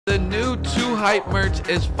The new 2Hype merch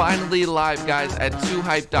is finally live, guys, at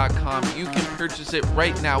 2hype.com. You can purchase it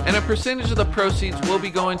right now, and a percentage of the proceeds will be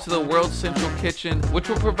going to the World Central Kitchen, which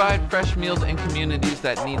will provide fresh meals in communities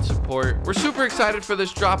that need support. We're super excited for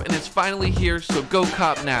this drop, and it's finally here, so go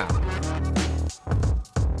cop now.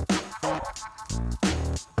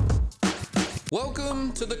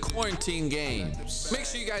 Welcome to the Quarantine Games. Make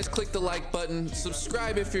sure you guys click the like button,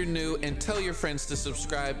 subscribe if you're new, and tell your friends to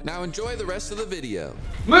subscribe. Now enjoy the rest of the video.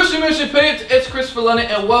 Mushy peeps, it's Kristopher,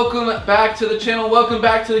 and welcome back to the channel. Welcome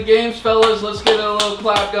back to the games, fellas. Let's get a little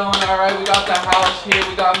clap going. All right, we got the house here.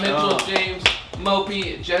 We got Mitchell, James,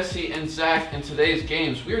 MOPI, Jesse, and Zach. In today's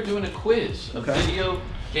games, we are doing a quiz, a video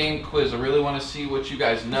game quiz. I really want to see what you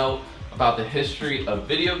guys know about the history of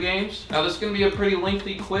video games. Now, this is going to be a pretty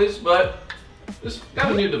lengthy quiz, but this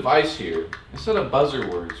got a new device here. Instead of buzzer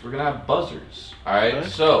words, we're gonna have buzzers. Alright,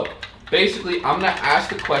 so basically I'm gonna ask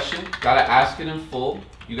the question, gotta ask it in full.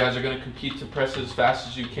 You guys are gonna compete to press it as fast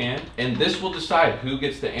as you can, and this will decide who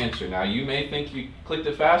gets the answer. Now you may think you clicked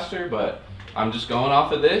it faster, but I'm just going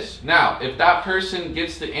off of this. Now, if that person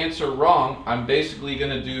gets the answer wrong, I'm basically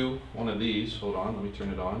gonna do one of these. Hold on, let me turn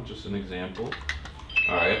it on, just an example.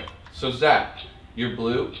 Alright, so Zach, you're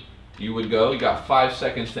blue. You would go, you got 5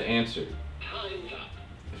 seconds to answer.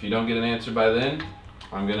 If you don't get an answer by then,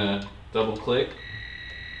 I'm gonna double click,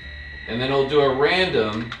 and then we'll do a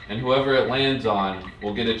random, and whoever it lands on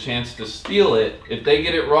will get a chance to steal it. If they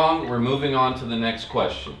get it wrong, we're moving on to the next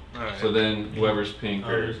question. Right. So then whoever's pink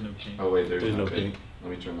there's no pink. Oh wait, there's no pink. Let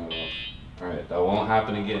me turn that off. Alright, that won't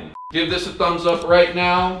happen again. Give this a thumbs up right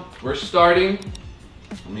now. We're starting.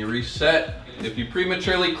 Let me reset. If you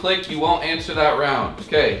prematurely clicked, you won't answer that round.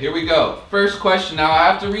 Okay, here we go. First question. Now I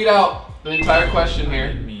have to read out the entire question here. I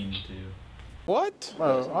didn't mean to. What?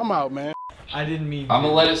 Well, I'm out, man. I didn't mean I'm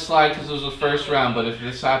gonna let it slide because it was the first round, but if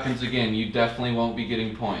this happens again, you definitely won't be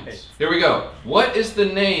getting points. Here we go. What is the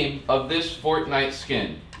name of this Fortnite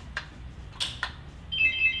skin?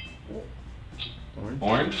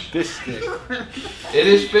 Orange? Fish stick. It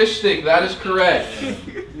is fish stick. That is correct.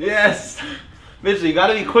 Yes. Mitchell, you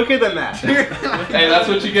gotta be quicker than that. Hey, that's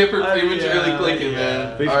what you get for prematurely clicking,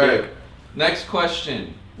 man. All right. Next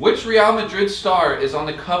question. Which Real Madrid star is on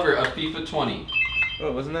the cover of FIFA 20?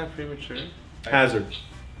 Oh, wasn't that premature? Hazard.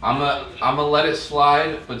 I'm gonna let it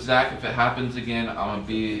slide, but Zach, if it happens again, I'm gonna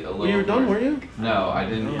be a little. You were done, were you? No, I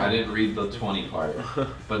didn't. I didn't read the 20 part.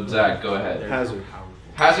 But Zach, go ahead. Hazard.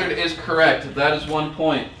 Hazard is correct. That is 1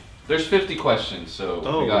 point. There's 50 questions, so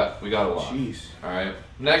we got a lot. Jeez. All right.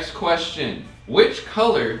 Next question. Which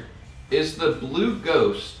color is the blue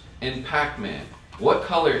ghost in Pac-Man? What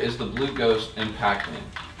color is the blue ghost in Pac-Man?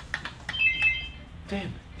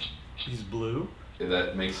 Damn. He's blue?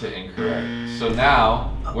 That makes it incorrect. So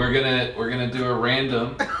now we're gonna do a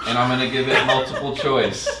random, and I'm gonna give it multiple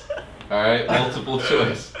choice. All right, multiple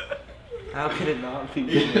choice. How could it not be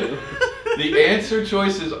blue? The answer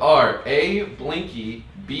choices are A, Blinky,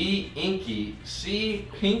 B, Inky, C,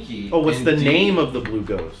 Pinky. Oh, what's and the D. name of the blue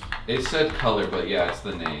ghost? It said color, but yeah, it's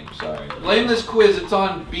the name. Sorry. Blame this quiz. It's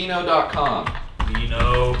on Beano.com.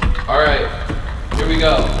 Beano. All right, here we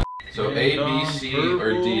go. So A, B, C,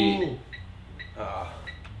 or D.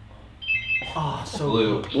 So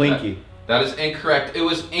Blue. Blinky. That is incorrect. It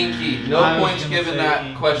was Inky. No points given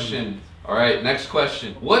that question. All right, next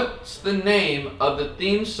question. What's the name of the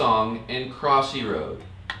theme song in Crossy Road?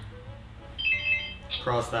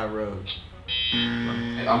 Cross that road.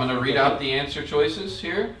 I'm gonna read out the answer choices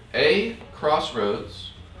here. A,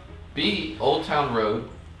 Crossroads. B, Old Town Road.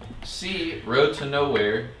 C, Road to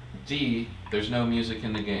Nowhere. D, There's no music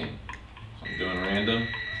in the game. So I'm doing random.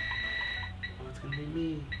 Oh, it's gonna be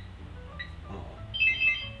me.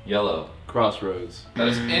 Yellow. Crossroads. That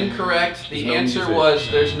is incorrect. The There's no answer music.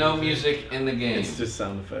 was there's no music in the game. It's just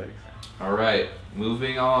sound effects. All right,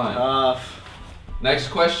 moving on. Next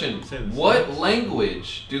question. What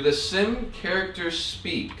language do the Sim characters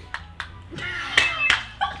speak?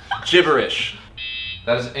 Gibberish.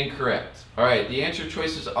 That is incorrect. All right, the answer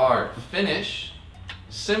choices are Finnish,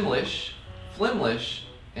 Simlish, Flimlish,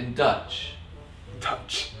 and Dutch.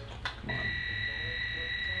 Touch. Come on.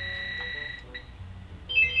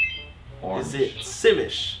 Orange. Is it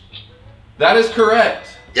Simish? That is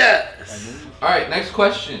correct. Yes. All right, next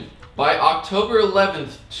question. By October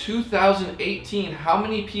 11th, 2018, how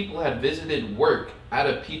many people had visited work at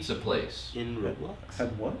a pizza place? In Roblox.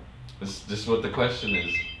 Had what? This is what the question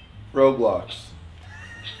is. Roblox.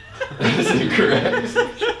 That is incorrect.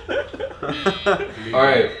 All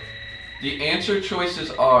right. The answer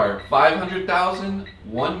choices are 500,000,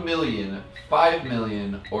 1 million, 5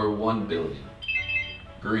 million, or 1 billion.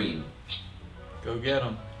 Green. Go get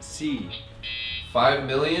him. C. 5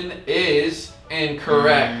 million is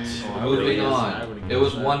incorrect. Moving I on. would've It guessed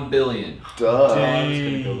was that. 1 billion. Duh. I was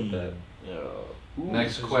gonna go with that.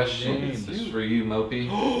 Next question. This is for you,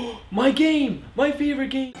 MOPI. My game! My favorite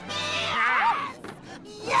game!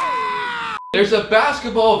 There's a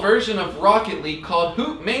basketball version of Rocket League called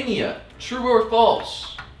Hoop Mania. True or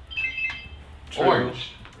false? True.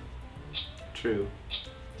 Orange. True.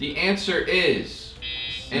 The answer is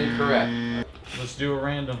incorrect. Let's do a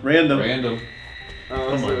random. Random. Random.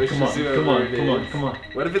 Come on.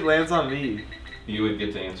 What if it lands on me? You would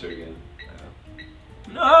get to answer again.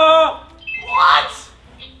 No! What?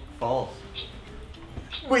 False.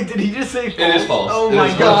 Wait, did he just say false? It is false. Oh It my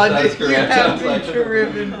is false. god, That is you correct. have me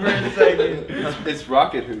driven for a second. It's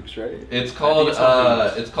rocket hoops, right? It's called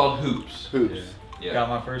hoops. it's called hoops. Hoops. Yeah. Got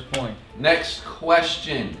my first point. Next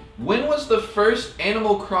question. When was the first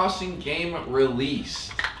Animal Crossing game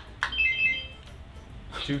released?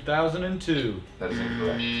 2002. That is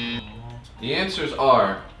incorrect. The answers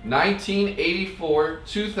are 1984,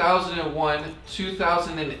 2001,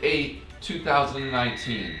 2008,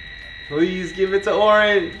 2019. Please give it to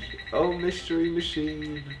Orange. Oh, mystery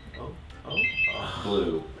machine.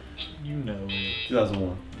 Blue. You know it.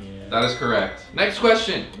 2001. Yeah. That is correct. Next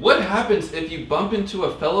question. What happens if you bump into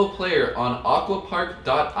a fellow player on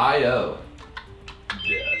aquapark.io?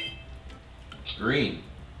 Green.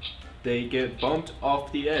 They get bumped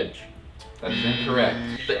off the edge. That is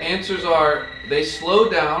incorrect. The answers are they slow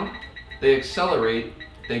down, they accelerate,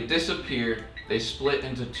 they disappear, they split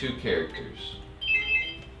into 2 characters.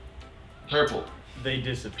 Purple. They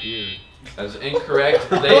disappeared. That is incorrect.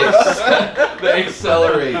 They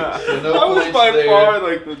accelerate. So no That was points by there. far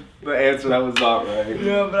like the answer that was not right.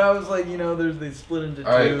 Yeah, but I was like, you know, they split into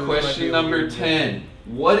All right, two. question number 10.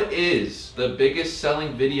 What is the biggest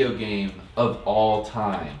selling video game of all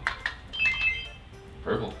time?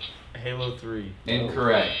 Purple. Halo 3.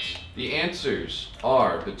 Incorrect. The answers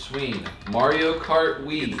are between Mario Kart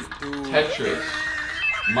Wii, Tetris,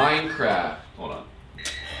 Minecraft. Hold on.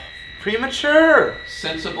 Premature.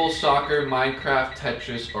 Sensible Soccer, Minecraft,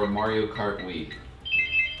 Tetris, or Mario Kart Wii.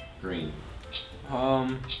 Green.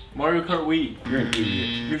 Mario Kart Wii. You're an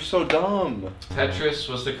idiot. You're so dumb. Tetris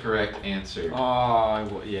was the correct answer.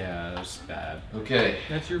 Oh, yeah, that's bad. Okay,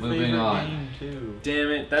 That's your moving favorite on. game too. Damn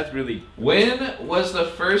it, that's really... When was the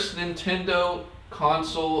first Nintendo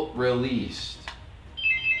console released?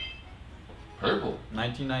 Purple.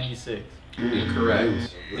 1996.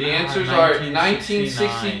 Incorrect. The answers are 1969.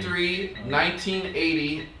 1963,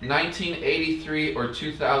 1980, 1983, or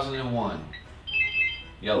 2001.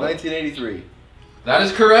 Yellow. 1983. That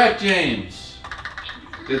is correct, James.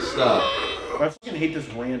 Good stuff. I fucking hate this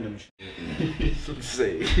random shit.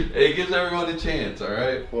 It gives everyone a chance,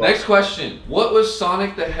 alright? Well- Next question. What was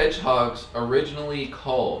Sonic the Hedgehog's originally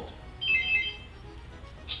called?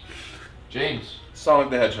 James. Sonic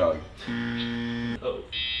the Hedgehog. Oh.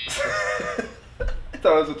 I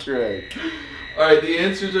thought it was a trick. Alright, the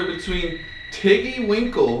answers are between Tiggy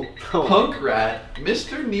Winkle, Punk Rat,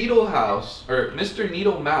 Mr. Needlehouse, or Mr.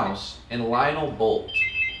 Needle Mouse, and Lionel Bolt.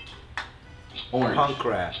 Orange. Punk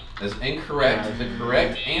rat. Is incorrect. The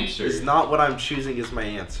correct answer It's not what I'm choosing as my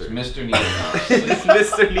answer. is Mr. Needle Mouse. It's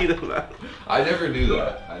Mr. Needle. I never knew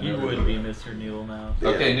that. I You never would knew be that. Mr. Needle Mouse.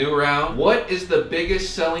 Okay, new round. What is the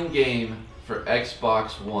biggest selling game for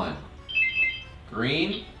Xbox One?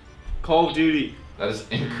 Green? Call of Duty. That is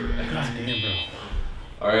incorrect. God damn,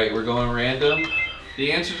 bro. Alright, we're going random.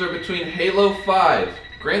 The answers are between Halo 5,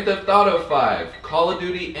 Grand Theft Auto 5, Call of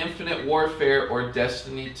Duty Infinite Warfare, or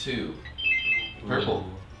Destiny 2. Purple.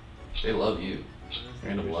 They love you.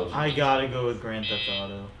 Random loves you. I gotta go with Grand Theft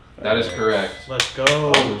Auto. That is correct. Let's go.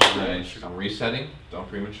 Nice. I'm resetting. Don't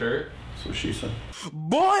premature. That's what she said.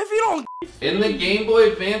 In the Game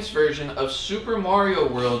Boy Advance version of Super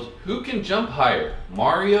Mario World, who can jump higher,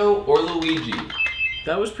 Mario or Luigi?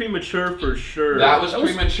 That was premature for sure. That was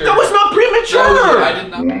premature. That was not premature! I did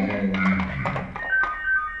not.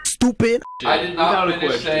 Stupid. I did not Without a finish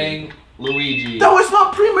question. saying Luigi. That was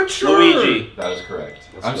not premature! Luigi. That is correct.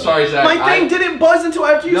 That's I'm right. sorry, Zach. My thing didn't buzz until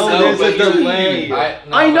after you No, said there's but a you- delay.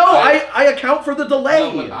 I know, I account for the delay.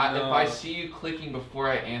 No, but if I see you clicking before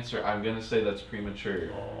I answer, I'm gonna say that's premature.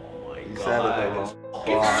 You said it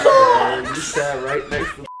like You sat right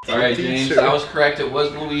next to All right, James, that was correct. It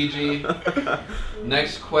was Luigi.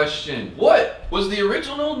 Next question. What was the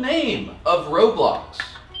original name of Roblox?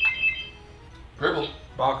 Purple.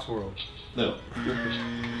 Box World. No.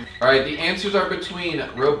 All right, the answers are between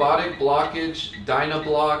Robotic Blockage,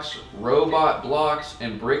 Dynablocks, Robot Blocks,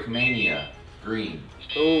 and Brick Mania. Green.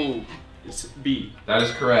 Oh, It's B. That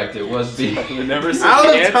is correct. It was B. We never said Out the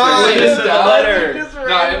of answer. time. We just said the letter.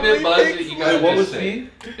 No, if it buzzed it, you guys Wait, what just was say. B?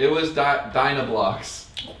 It was Dynablocks.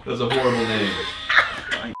 That was a horrible name.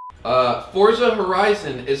 Forza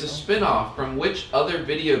Horizon is a spin-off from which other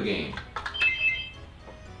video game?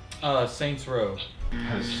 Saints Row.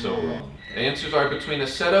 That is so wrong. The answers are between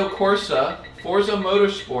Assetto Corsa, Forza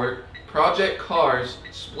Motorsport, Project Cars,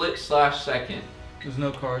 Split/Second. There's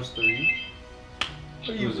no Cars 3.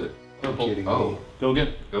 Who's it? You're kidding me. Oh, Go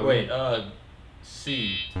again. go. Wait,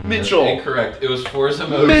 C. Mitchell. Incorrect. It was Forza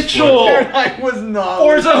Motorsport. Mitchell! I was not.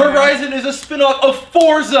 Forza Horizon is a spin-off of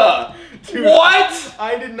Forza! Dude, What?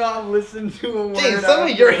 I did not listen to a word. Dang, some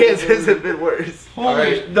of your answers have been worse.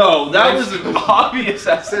 Alright. No, that Nice. was obvious.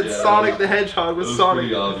 I Said Yeah, Sonic the Hedgehog was Sonic.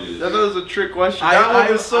 pretty obvious. That was a trick question. That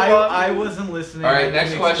one was so I obvious. wasn't listening. Alright, I next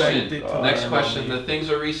didn't question. expect it to Next land question. on me. The things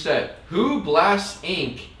are reset. Who blasts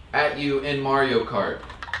ink at you in Mario Kart?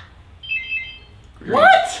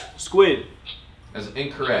 What? Squid. That's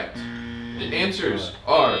incorrect. The answers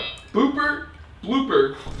are Booper,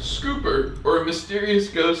 Blooper, Scooper, or a mysterious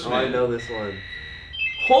ghost Oh, I man. know this one.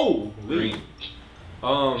 Holy. Green.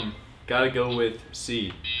 Gotta go with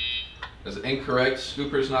C. That's incorrect.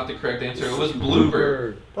 Scooper is not the correct answer. It was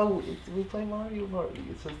Blooper. Oh, we play Mario Party.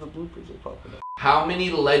 It says the bloopers are popping up. How many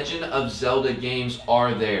Legend of Zelda games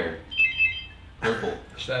are there? Purple.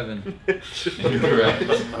 7. Incorrect.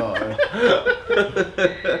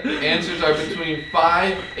 The answers are between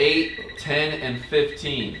 5, 8, 10, and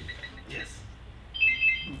 15. Yes.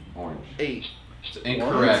 Orange. 8. It's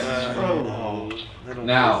incorrect.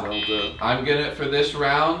 Now, I'm gonna, for this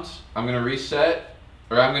round, I'm gonna reset,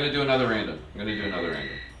 or I'm gonna do another random.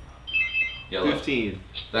 Yellow. 15.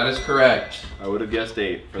 That is correct. I would have guessed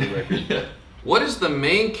 8 for the record. What is the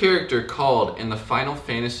main character called in the Final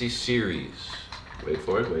Fantasy series? Wait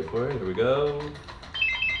for it, here we go.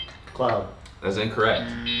 Cloud. That's incorrect.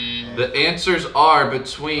 The answers are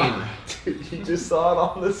between, Dude, you just saw it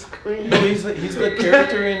on the screen. No, he's the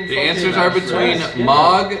character in. the answers are between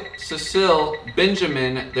Mog, Cecile,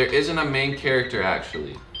 Benjamin. There isn't a main character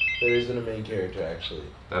actually. There isn't a main character, actually.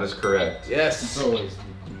 That is correct. Yes. Always.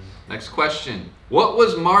 Next question. What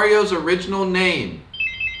was Mario's original name?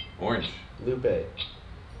 Orange. Lupe.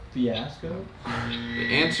 Fiasco? The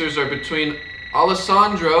answers are between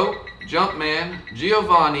Alessandro, Jumpman,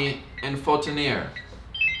 Giovanni, and Fautinier.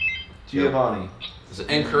 Giovanni. This is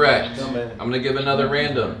incorrect. Jumpman. I'm gonna give another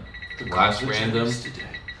random. Last random.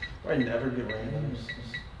 I never get randoms.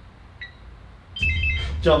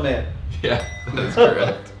 Jumpman. Yeah, that's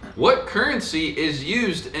correct. What currency is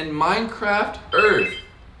used in Minecraft Earth?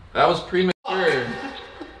 That was premature.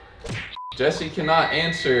 Jesse cannot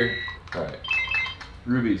answer. Alright.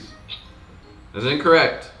 Rubies. That's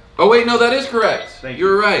incorrect. Oh wait, no, that is correct. Thank You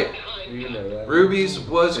were right. You know that. Rubies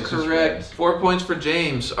was This is correct. correct. 4 points for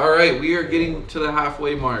James. Alright, we are getting to the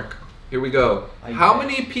halfway mark. Here we go. How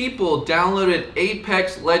many people downloaded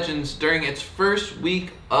Apex Legends during its first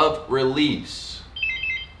week of release?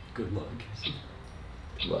 Good luck.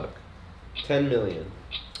 Good luck. 10 million.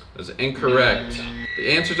 That's incorrect.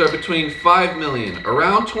 The answers are between 5 million,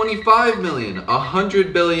 around 25 million,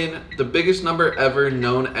 100 billion, the biggest number ever,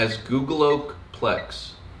 known as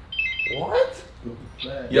Googleoplex. What?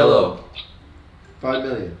 Yellow. 5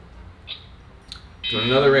 million. Doing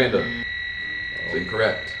another random. It's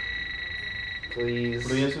incorrect. Please.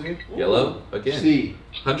 What do you answer again? Yellow again. C.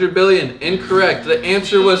 100 billion. Incorrect. The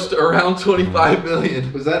answer was around 25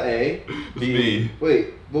 million. Was that A? B.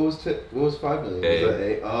 Wait, what was 5 million? A. Was that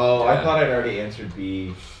A? Oh, Yeah. I thought I'd already answered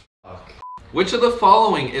B. Fuck. Which of the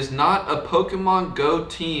following is not a Pokemon Go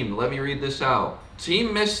team? Let me read this out.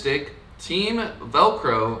 Team Mystic, Team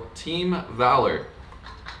Velcro, Team Valor.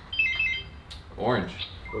 Orange.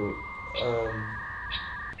 What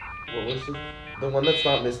was it? The one that's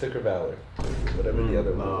not Mystic or Valor. Whatever the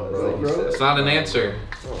other one was. that you said. It's not an answer.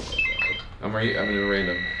 Oh my god. I'm gonna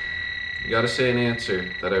random. You gotta say an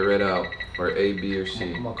answer that I read out, or A, B, or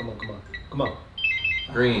C. Come on.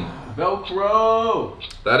 Green. Velcro!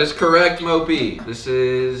 That is correct, MOPI. This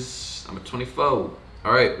is number 24. All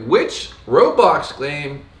right, which Roblox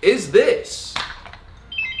game is this?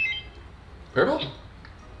 Purple?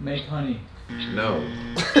 Make honey. No.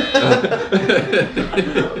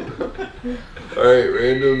 Alright,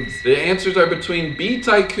 randoms. The answers are between Bee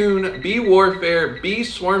Tycoon, Bee Warfare, Bee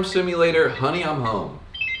Swarm Simulator, Honey I'm Home.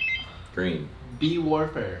 Green. Bee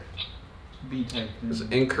Warfare. Bee Tycoon. That's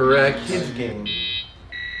incorrect. Kids game.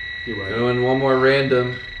 You're right. Doing one more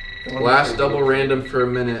random. Last double random for a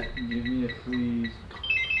minute. Give me a please.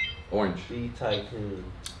 Orange. B Tycoon.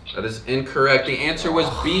 That is incorrect. The answer was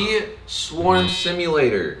Bee Swarm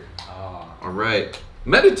Simulator. Alright.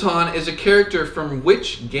 Mettaton is a character from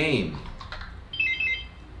which game?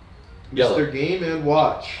 Yellow. Mr. Game and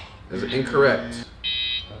Watch. Is incorrect.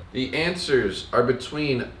 The answers are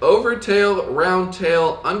between Overtail,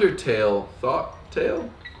 Roundtail, Undertail, Thoughttail.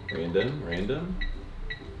 Random.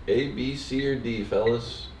 A, B, C, or D,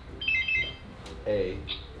 fellas? A.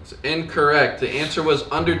 It's incorrect. The answer was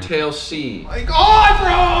Undertale C. My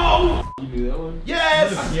God, bro! You knew that one?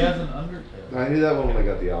 Yes! He has an Undertale. I knew that one when I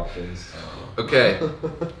got the options. Okay.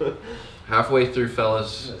 Halfway through,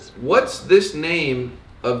 fellas. What's this name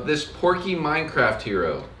of this Porky Minecraft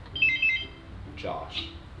hero? Josh.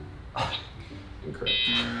 Incorrect.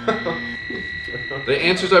 The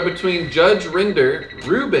answers are between Judge Rinder,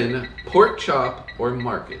 Ruben, Pork Chop, or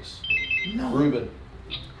Marcus. Ruben.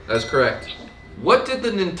 That's correct. What did the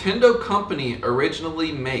Nintendo company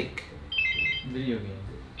originally make? Video game.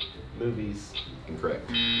 Movies. Incorrect.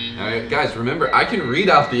 Alright, guys, remember, I can read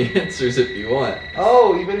out the answers if you want.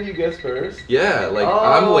 Oh, even if you guess first? Yeah, like,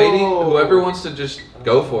 I'm waiting. Whoever wants to just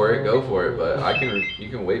go for it, but you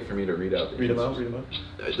can wait for me to read out the answers. Read them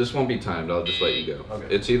out. This won't be timed, I'll just let you go.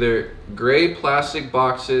 Okay. It's either gray plastic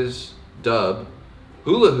boxes, dub,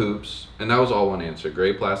 hula hoops, and that was all one answer.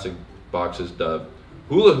 Gray plastic boxes, dub,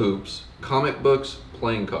 hula hoops, comic books,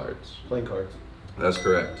 playing cards. Playing cards. That's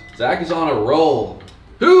correct. Zach is on a roll.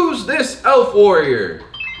 Who's this elf warrior?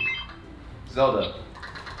 Zelda.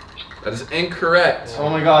 That is incorrect. Oh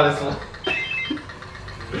my God, it's.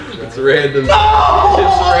 It's random. No!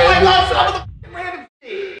 It's random. Stop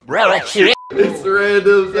with the random shit. It's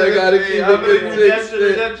random. I gotta keep it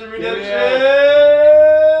consistent. Redemption.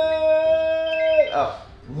 Oh.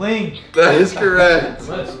 Link. That is correct.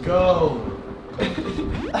 Let's go.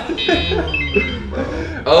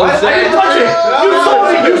 Oh, I Zach. didn't touch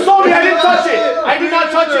it! You told me I didn't touch it! I did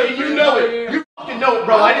not touch it, and you know it! You fucking know it,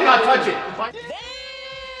 bro. I did not touch it.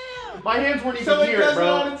 My hands weren't even near it,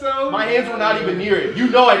 bro. My hands were not even near it. You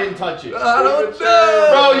know I didn't touch it. I don't know.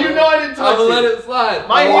 Bro, you know I didn't touch I'm gonna let it. it slide.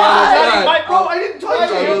 My hands were not even. Bro, I didn't touch I'm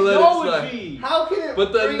gonna it. let No, it slide. it's How can it?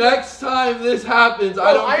 But the bring- next time this happens,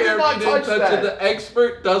 I don't I did care not if you didn't touch touch it. that. The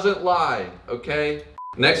expert doesn't lie, okay?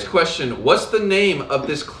 Next question. What's the name of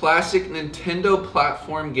this classic Nintendo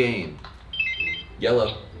platform game?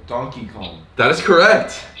 Yellow. Donkey Kong. That is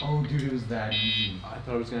correct. Oh, dude, it was that easy. I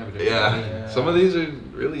thought it was gonna have a Yeah. Yeah. Some of these are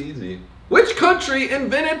really easy. Which country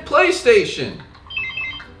invented PlayStation?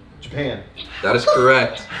 Japan. That is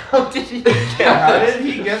correct. How did he get that? How did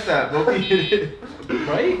he get that?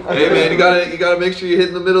 Right? Hey man, you gotta make sure you hit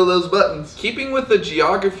in the middle of those buttons. Keeping with the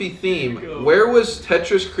geography theme, where was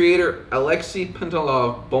Tetris creator Alexei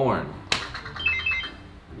Pentalov born?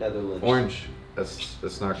 Netherlands. Orange.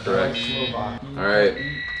 That's not correct. Slovakia. All right.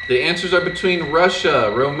 The answers are between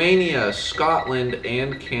Russia, Romania, Scotland,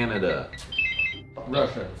 and Canada.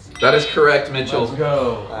 Russia. That is correct, Mitchell. Let's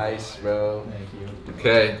go. Nice, bro. Thank you.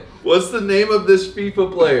 Okay. What's the name of this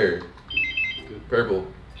FIFA player? Purple.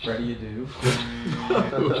 Freddie Adu.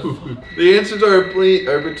 The answers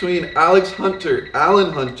are between Alex Hunter,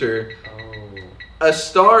 Alan Hunter, Oh. a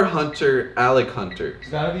Star Hunter, Alec Hunter. It's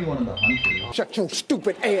gotta be one of the hunters. Shut your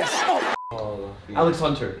stupid ass. Oh, Alex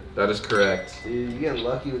Hunter. That is correct. dude, you get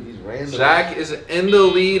lucky with these random. Zach is in the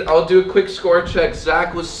lead. I'll do a quick score check.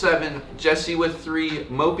 Zach with 7, Jesse with 3,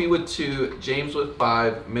 Mopi with 2, James with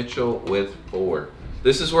 5, Mitchell with 4.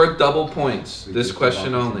 This is worth double points. This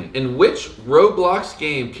question only. In which Roblox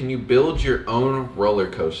game can you build your own roller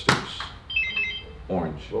coasters?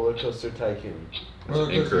 Orange. Roller Coaster Tycoon. That's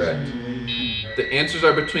incorrect. The answers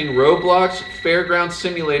are between Roblox, Fairground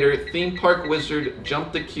Simulator, Theme Park Wizard,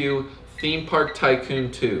 Jump the Queue, Theme Park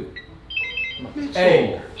Tycoon 2.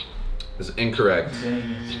 Hey. Is incorrect. Dang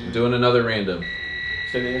it. I'm doing another random.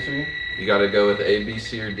 Say the answer again. You gotta go with A, B,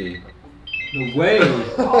 C, or D. No way.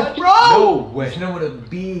 Oh, bro! No way. You know what a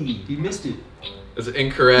B. He missed it. It's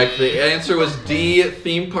incorrect. The answer was D,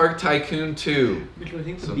 Theme Park Tycoon 2.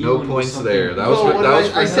 So no points there. That was Oh, for, what that was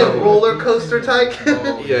did for I said double. Roller Coaster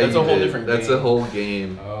Tycoon. Yeah, That's you a whole did. different That's game. a whole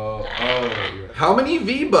game. Oh, you're right. How many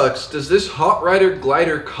V-Bucks does this Hot Rider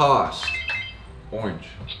glider cost? Orange.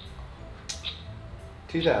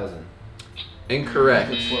 2000.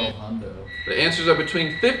 Incorrect. It's 12 hundo. The answers are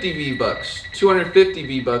between 50 V-Bucks, 250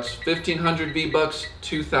 V-Bucks, 1500 V-Bucks,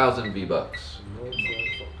 2000 V-Bucks.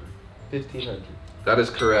 1500. That is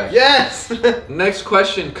correct. Yes! Next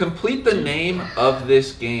question. Complete the name of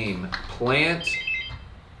this game. Plant.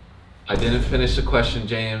 I didn't finish the question,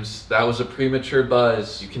 James. That was a premature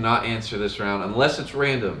buzz. You cannot answer this round unless it's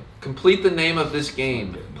random. Complete the name of this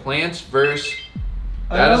game. Plants vs.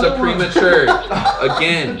 That is a Another one. premature.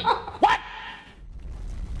 Again.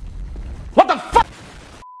 What the fuck?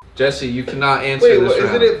 Jesse, you cannot answer Wait, this what,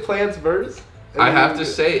 round. isn't it Plants vs? I have to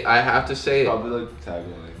say it. Probably like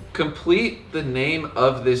tagline. Complete the name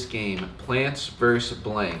of this game. Plants vs.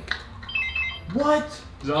 Blank. What?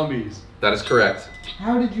 Zombies. That is correct.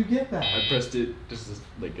 How did you get that? I pressed it just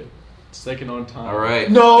like a second on time. All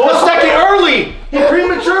right. No, a second early. He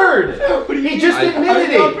prematured. He just admitted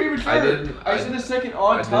it. I didn't. I said a second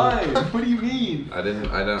on time. What do you mean?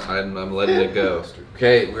 I'm letting it go.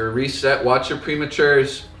 Okay, we're reset. Watch your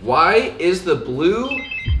prematures. Why is the blue?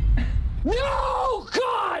 No,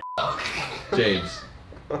 God! James,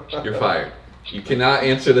 you're fired. You cannot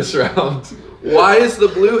answer this round. Why is the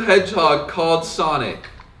blue hedgehog called Sonic?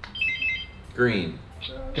 Green.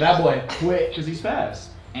 That boy, quick. Because he's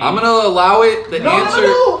fast. I'm gonna allow it. The answer.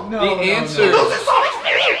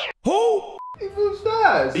 Who? He moves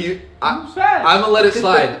fast. I'm gonna let it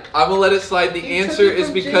slide. I'm gonna let it slide. The answer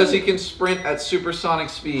is because he can sprint at supersonic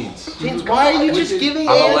speeds. James, why are you just giving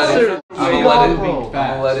I'm gonna answers? I'm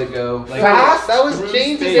gonna let it go. Fast? That was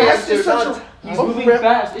James' answer. He's moving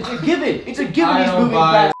fast. It's a given. It's a given. He's moving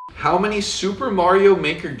fast. How many Super Mario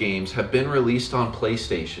Maker games have been released on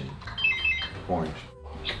PlayStation? Orange.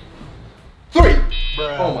 3.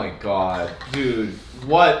 Oh my god. Dude.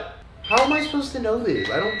 What? How am I supposed to know this?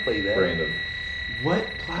 I don't play that. Random. What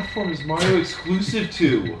platform is Mario exclusive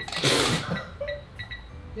to?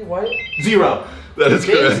 Yeah, why? 0. That is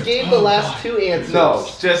James correct. gave the last 2 answers. No,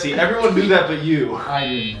 Jesse, everyone knew that but you. I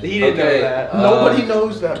didn't. He didn't Okay, know that. Nobody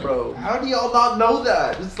knows that, bro. How do y'all not know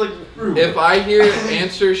that? It's like rude. If I hear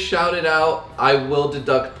answers shouted out, I will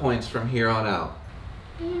deduct points from here on out.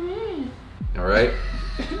 All right.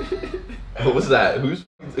 What was that? Who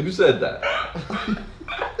said that?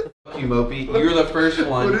 Fuck you, MOPI. You're the first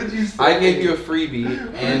one. What did you say? I gave you a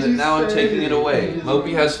freebie, and you now I'm say? taking it away.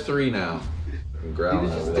 MOPI has 3 now. I'm He growling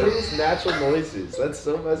was just over doing there. his natural noises. That's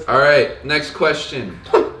so messed up. All right, next question.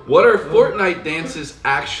 What are Fortnite dances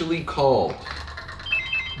actually called?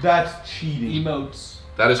 That's cheating. Emotes.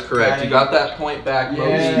 That is correct. You got that point back,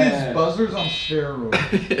 Yeah. His buzzer's on steroids.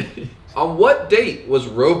 MOPI. On what date was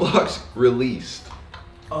Roblox released?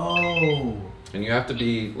 Oh. And you have to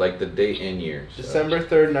be like the date and year. so. December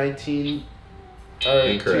 3rd,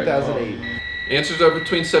 Incorrect. 2008. Answers are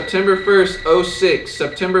between September 1st, 06,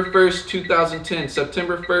 September 1st, 2010,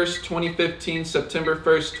 September 1st, 2015, September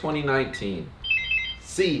 1st, 2019.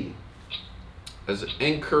 C. That's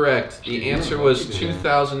incorrect. The answer was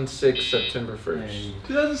 2006, September 1st.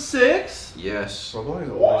 2006? Yes. Roblox is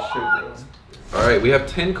old as shit, bro. All right, we have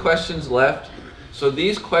 10 questions left. So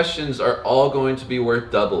these questions are all going to be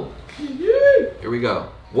worth double. Here we go.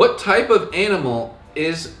 What type of animal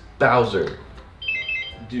is Bowser?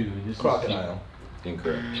 Dude, this Crocodile.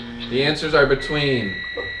 Incorrect. The answers are between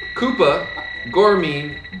Koopa,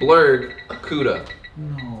 Gormine, Blurg, Kuda.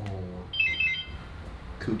 No.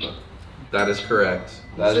 Koopa. That is correct.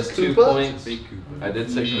 That You is said 2 Koopa? points. Big Koopa. I did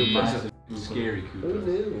say Koopa. Massive. Scary Who Koopa.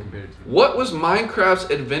 knew? Compared to What was Minecraft's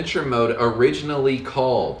adventure mode originally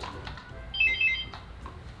called?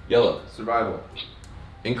 Yellow. Survival.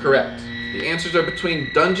 Incorrect. The answers are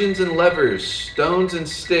between Dungeons and Levers, Stones and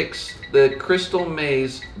Sticks, the Crystal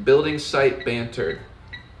Maze, Building Site Banter.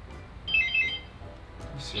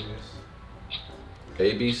 serious?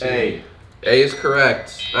 A, B, C. A. A is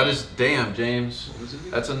correct. That is, damn, James.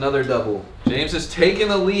 That's another double. James has taken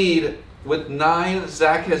the lead with 9.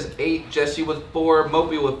 Zach has 8. Jesse with 4.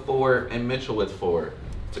 MOPI with 4. And Mitchell with 4.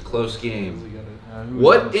 It's a close game.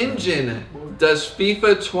 What engine does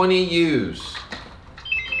FIFA 20 use?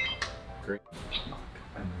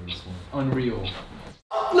 Unreal.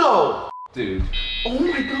 No. Dude. Oh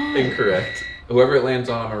my god. Incorrect. Whoever it lands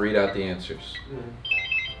on, I'm gonna read out the answers.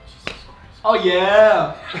 Oh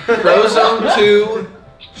yeah. Frozone 2,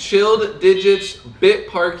 Chilled Digits, Bit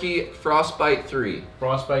Parky, Frostbite 3.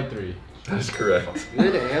 Frostbite 3. That's correct.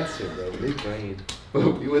 Good answer, bro. Big brain.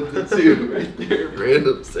 MOPI with the 2 right there.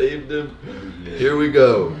 Random saved him. Here we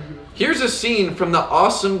go. Here's a scene from the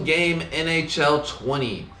awesome game NHL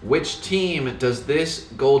 20. Which team does this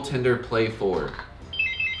goaltender play for?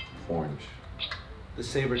 Orange. The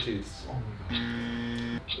Sabretooths.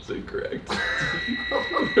 That's incorrect.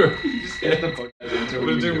 Just get the fuck out of I'm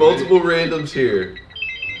gonna do multiple randoms here.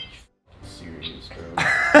 Serious, bro.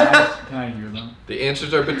 Can I hear them? The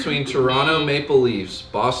answers are between Toronto Maple Leafs,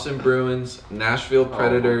 Boston Bruins, Nashville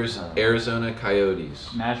Predators, Arizona Coyotes.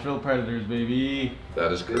 Nashville Predators, baby.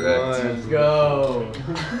 That is correct. Let's go.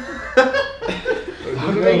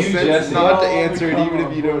 It makes sense Jesse. not to answer it even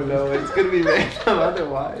if you don't know it. It's gonna be random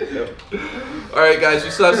otherwise. Alright guys, we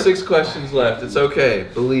still have 6 questions left. It's okay.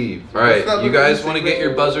 Believe. Alright, you guys want to get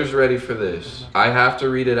your buzzers ready for this. I have to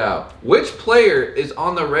read it out. Which player is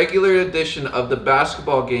on the regular edition of the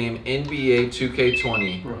basketball game NBA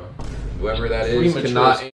 2K20? whoever that is,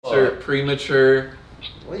 cannot answer premature.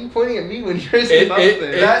 Why are you pointing at me when you're saying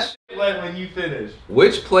something? That shit went when you finished.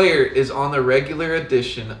 Which player is on the regular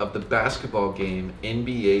edition of the basketball game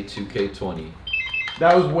NBA 2K20?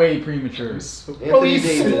 That was way premature. Bro, he's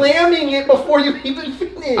slamming it before you even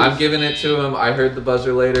finish. I'm giving it to him. I heard the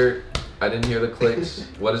buzzer later. I didn't hear the clicks.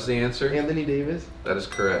 What is the answer? Anthony Davis. That is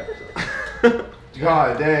correct.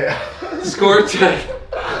 God damn. Score check.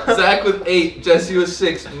 Zach with 8, Jesse with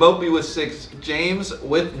 6, Mopi with 6, James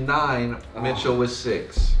with 9, Mitchell with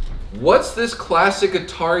 6. What's this classic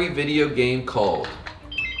Atari video game called?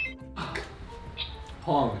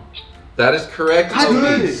 Pong. That is correct,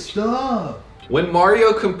 Mopi. Stop. When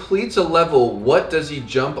Mario completes a level, what does he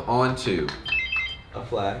jump onto? A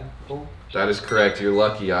flag. That is correct. You're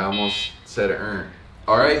lucky. I almost said it.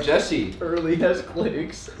 All right, Jesse. Early has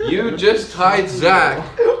clicks. You just tied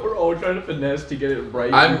Zach. We're all trying to finesse to get it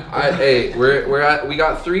right. Hey, we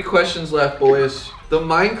got 3 questions left, boys. The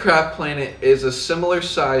Minecraft planet is a similar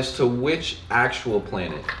size to which actual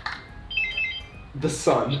planet? The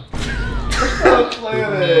sun.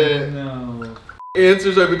 Planet. No.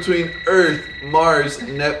 Answers are between Earth, Mars,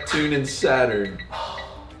 Neptune, and Saturn.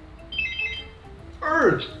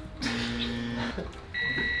 Earth.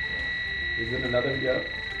 Is it another go?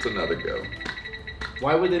 It's another go.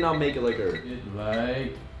 Why would they not make it like Earth?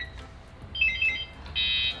 Like.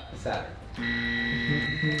 Saturn.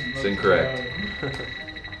 It's incorrect.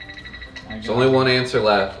 There's only one answer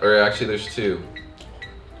left, or actually there's 2.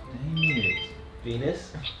 Dang it.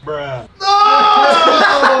 Venus. Bruh.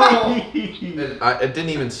 I didn't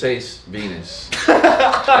even say Venus.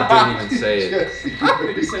 I didn't even say it.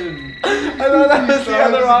 I thought that was the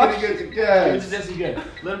other option. Give it to Jesse again.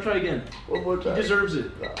 Let him try again. One more He time. deserves it.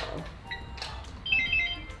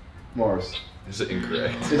 Mars. Is it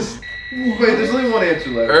incorrect? Wait, there's only one answer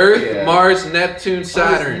left. Earth, Yeah. Mars, Neptune,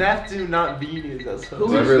 Saturn. Neptune, not Venus. That's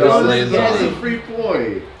Whoever this lands That's a on. free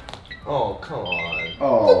point. Oh, come on.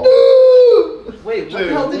 Oh. Wait, what Dude,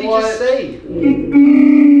 the hell did he what? just say?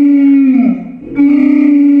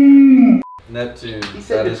 Neptune. He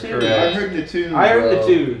said That is Neptune. I correct. heard the tune. I heard bro. the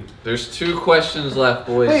tune. There's 2 questions left,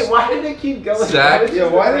 boys. Wait, why did they keep going? Zach? Yeah,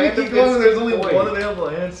 why do they keep going when there's only Point. one available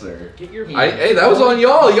answer? Get your Hey, that was on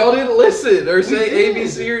y'all. Y'all didn't listen or say A, B,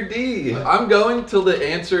 C, or D. I'm going till the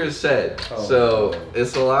answer is said. Oh. So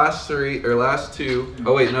it's the last 3 or last 2.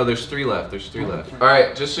 Oh wait, no, there's 3 left. There's 3 left. All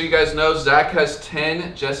right, just so you guys know, Zach has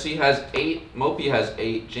 10, Jesse has 8, Mopi has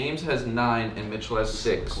 8, James has 9, and Mitchell has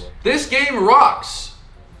 6. This game rocks.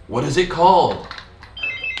 What is it called?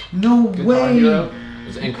 No way.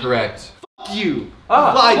 It's incorrect. you.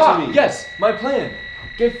 Lie to me. Yes, my plan.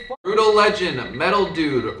 Get Brutal Legend, Metal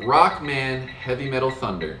Dude, Rock Man, Heavy Metal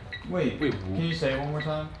Thunder. Wait, can you say it one more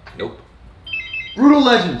time? Nope. Brutal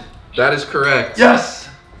Legend. That is correct. Yes.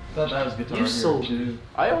 I thought that was Guitar You Hero, so- too.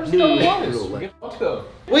 I always Knew thought it it was. was. Let's go.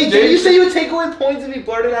 Wait, did you say you would take away points if you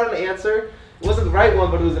blurted out an answer? It wasn't the right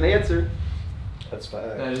one, but it was an answer. That's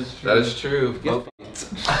fine. That is true. That is true.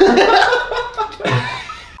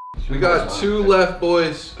 We got 2 left,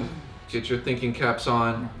 boys. Get your thinking caps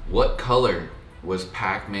on. What color was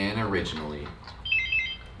Pac-Man originally?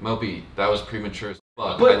 Mopi, that was premature as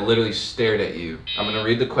fuck. I literally stared at you. I'm gonna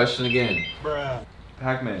read the question again. Bruh.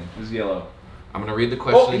 Pac-Man was yellow. I'm gonna read the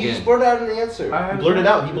question Oh, he again. just blurted out an answer. I He blurted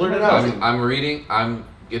out. He blurted out. I'm reading.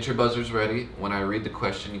 Get your buzzers ready. When I read the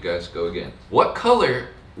question, you guys go again. What color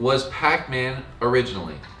was Pac-Man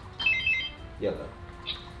originally? Yellow.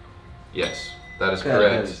 Yes, that is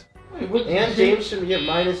correct. Wait, what And James should get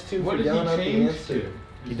 -2 What for did yelling out he the change answer.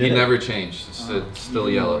 to? He never changed. It's still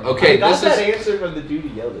yellow. I Okay, got this that is answer from the dude who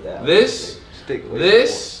yelled it out. this. Stick with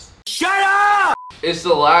This Shut up! is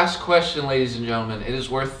the last question, ladies and gentlemen. It is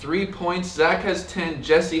worth 3 points. Zach has 10.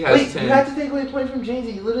 Jesse has Wait, 10. you had to take away a point from James.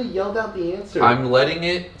 You literally yelled out the answer. I'm letting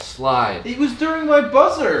it slide. It was during my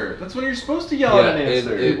buzzer. That's when you're supposed to yell Yeah, at an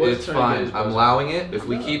answer. it's fine. I'm allowing it. If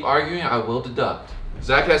we keep arguing, I will deduct.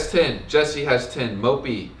 Zach has 10. Jesse has 10.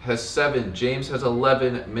 Mopi has 7. James has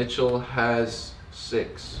 11. Mitchell has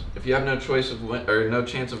 6. If you have no choice of no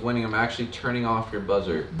chance of winning, I'm actually turning off your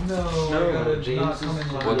buzzer. No, No, I gotta James not is come in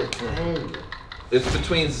what loud. it is. It's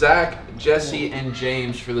between Zach, Jesse, and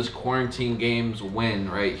James for this quarantine games win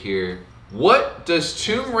right here. What does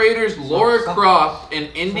Tomb Raider's Lara Croft and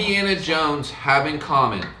Indiana Jones have in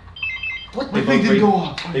common? What My the thing didn't go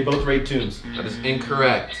off. They both raid tunes. That is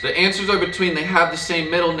incorrect. The answers are between they have the same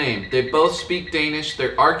middle name. They both speak Danish.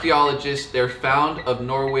 They're archaeologists. They're found of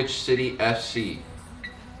Norwich City FC.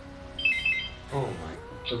 Oh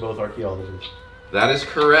my. They're both archaeologists. That is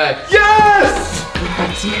correct. Yes!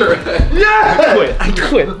 That's correct. Yes! I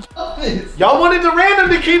quit. Y'all wanted the random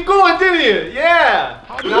to keep going, didn't you? Yeah.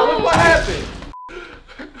 Now look what happened.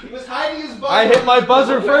 He was hiding his buzzer. I hit my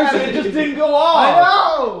buzzer first and it just didn't go off. I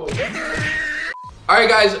know. Alright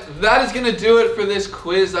guys, that is gonna do it for this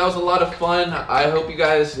quiz. That was a lot of fun. I hope you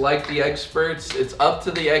guys like the experts. It's up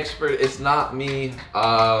to the expert, it's not me.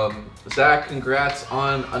 Zach, congrats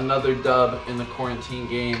on another dub in the quarantine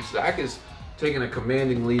games. Zach is taking a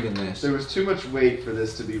commanding lead in this. There was too much weight for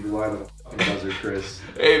this to be relied on the fucking buzzer, Chris.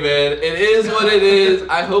 Hey man, it is what it is.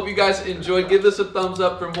 I hope you guys enjoyed. Give this a thumbs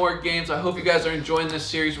up for more games. I hope you guys are enjoying this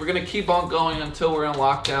series. We're gonna keep on going until we're in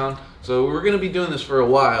lockdown. So we're gonna be doing this for a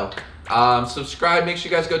while. Subscribe, make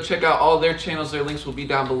sure you guys go check out all their channels. Their links will be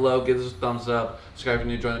down below. Give us a thumbs up. Subscribe if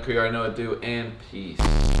you're new, join the crew. You already know what to do, and peace.